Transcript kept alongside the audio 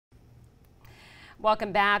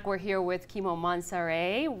Welcome back. We're here with Kemoh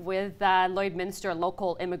Mansaray with Lloydminster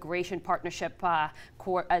Local Immigration Partnership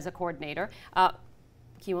as a coordinator.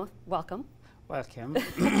 Kemoh, welcome. Welcome,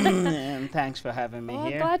 and thanks for having me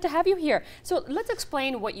here. Glad to have you here. So let's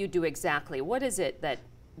explain what you do exactly. What is it that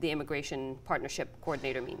the Immigration Partnership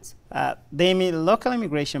Coordinator means? The Local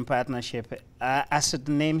Immigration Partnership, as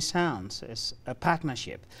the name sounds, is a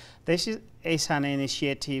partnership. This is an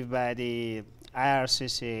initiative by the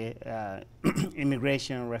IRCC,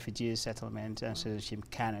 Immigration, Refugee Settlement and Citizenship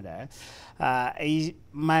Canada.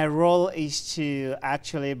 My role is to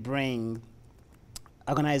actually bring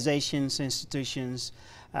organizations, institutions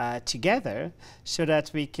together so that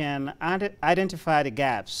we can identify the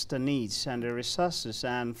gaps, the needs, and the resources,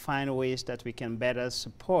 and find ways that we can better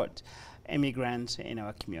support immigrants in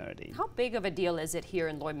our community. How big of a deal is it here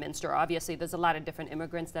in Lloydminster? Obviously, there's a lot of different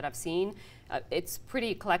immigrants that I've seen. It's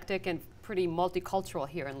pretty eclectic and pretty multicultural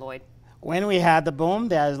here in Lloyd. When we had the boom,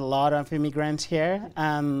 there's a lot of immigrants here,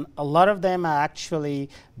 and a lot of them are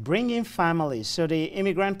actually bringing families. So the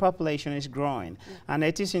immigrant population is growing. And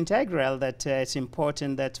it is integral that it's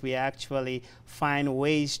important that we actually find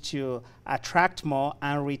ways to attract more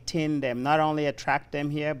and retain them. Not only attract them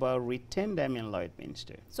here, but retain them in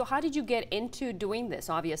Lloydminster. So how did you get into doing this?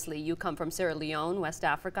 Obviously, you come from Sierra Leone, West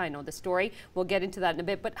Africa. I know the story. We'll get into that in a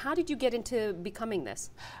bit. But how did you get into becoming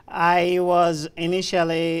this? I was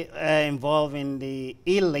initially involved in the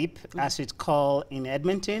ELIP, as it's called in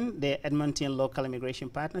Edmonton, the Edmonton Local Immigration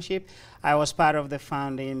Partnership. I was part of the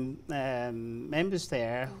founding members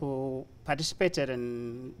there who participated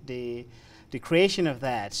in the creation of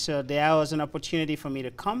that. So there was an opportunity for me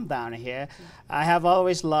to come down here. I have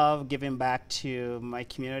always loved giving back to my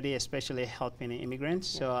community, especially helping immigrants.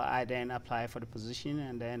 So I then applied for the position,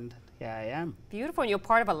 and then here I am. Beautiful, and you're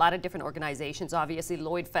part of a lot of different organizations. Obviously,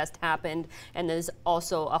 Lloyd Fest happened, and there's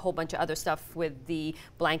also a whole bunch of other stuff with the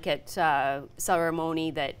blanket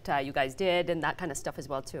ceremony that you guys did, and that kind of stuff as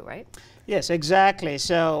well too, right? Yes, exactly.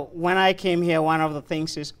 So when I came here, one of the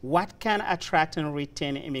things is what can attract and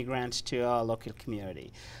retain immigrants to our local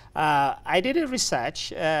community. I did a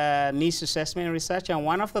research, needs assessment research, and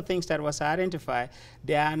one of the things that was identified,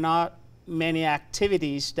 there are not many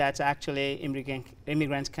activities that actually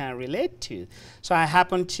immigrants can relate to. So I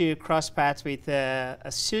happened to cross paths with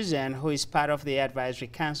Susan, who is part of the advisory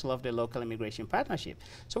council of the Local Immigration Partnership.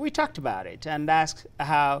 So we talked about it, and that's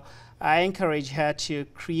how I encouraged her to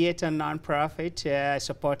create a nonprofit. I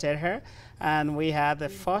supported her, and we had the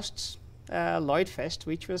first Lloyd Fest,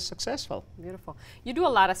 which was successful. Beautiful. You do a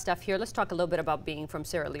lot of stuff here. Let's talk a little bit about being from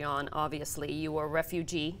Sierra Leone. Obviously, you were a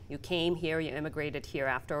refugee. You came here, you immigrated here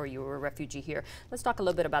after, or you were a refugee here. Let's talk a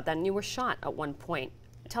little bit about that. And you were shot at one point.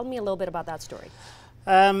 Tell me a little bit about that story.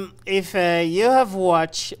 If you have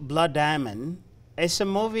watched Blood Diamond, it's a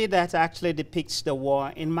movie that actually depicts the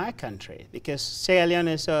war in my country, because Sierra Leone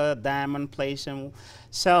is a diamond place. And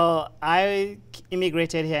so I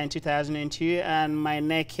immigrated here in 2002, and my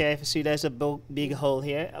neck here, if you see, there's a big hole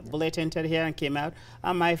here. A bullet entered here and came out,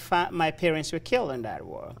 and my parents were killed in that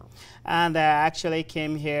war. And I actually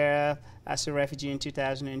came here as a refugee in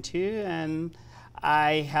 2002, and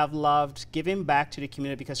I have loved giving back to the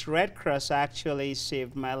community because Red Cross actually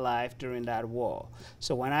saved my life during that war.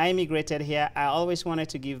 So when I immigrated here, I always wanted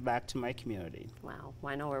to give back to my community. Wow.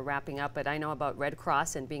 Well, I know we're wrapping up, but I know about Red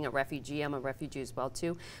Cross and being a refugee. I'm a refugee as well,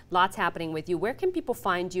 too. Lots happening with you. Where can people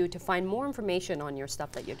find you to find more information on your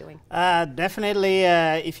stuff that you're doing? Definitely,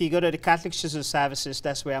 if you go to the Catholic Social Services,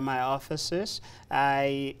 that's where my office is.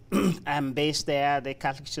 I am based there at the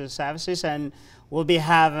Catholic Social Services, and we'll be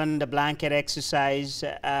having the blanket exercise,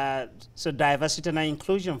 so Diversity and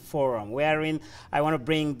Inclusion Forum, wherein I want to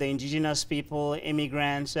bring the indigenous people,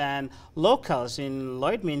 immigrants, and locals in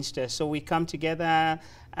Lloydminster. So we come together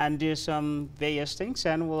and do some various things,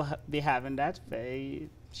 and we'll be having that very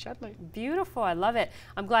shortly. Beautiful. I love it.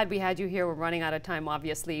 I'm glad we had you here. We're running out of time,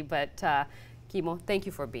 obviously, but Kemoh, thank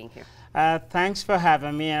you for being here. Thanks for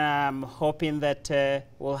having me, and I'm hoping that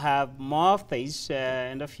we'll have more of these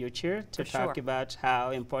in the future to talk about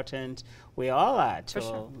how important we all are to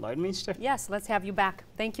Lloydminster. Yes, let's have you back.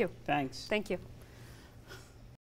 Thank you. Thanks. Thank you.